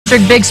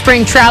District. Big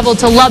Spring traveled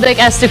to Lubbock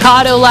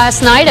Estecado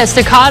last night.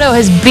 Estecado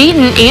has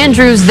beaten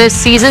Andrews this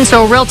season,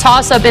 so a real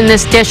toss-up in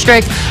this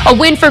district. A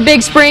win for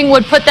Big Spring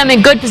would put them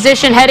in good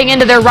position heading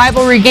into their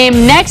rivalry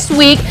game next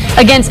week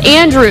against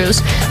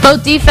Andrews.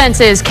 Both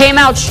defenses came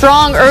out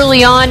strong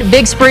early on.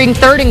 Big Spring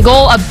 3rd and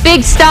goal. A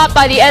big stop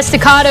by the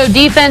Estecado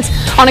defense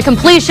on a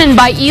completion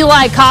by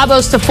Eli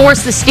Cabos to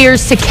force the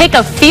Steers to kick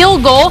a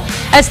field goal.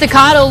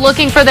 Estecado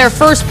looking for their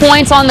first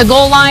points on the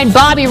goal line.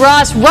 Bobby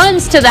Ross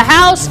runs to the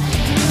house,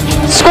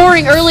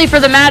 scoring early for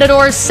the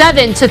Matadors,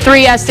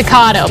 7-3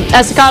 Estecado.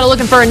 Estecado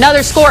looking for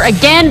another score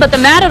again, but the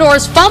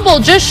Matadors fumble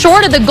just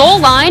short of the goal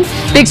line.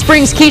 Big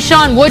Spring's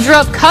Keyshawn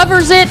Woodruff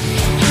covers it,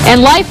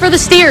 and life for the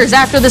Steers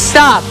after the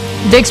stop.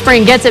 Big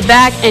Spring gets it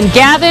back, and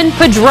Gavin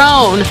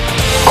Padron,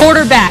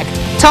 quarterback,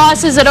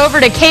 tosses it over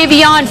to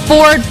Kavion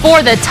Ford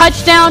for the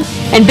touchdown,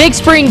 and Big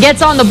Spring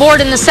gets on the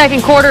board in the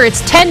second quarter.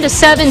 It's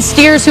 10-7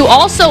 Steers, who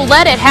also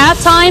led at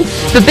halftime.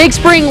 But Big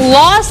Spring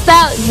lost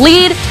that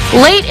lead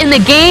late in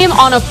the game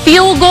on a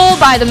field goal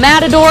by the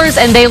Matadors,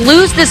 and they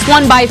lose this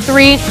one by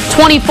 3,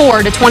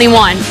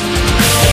 24-21.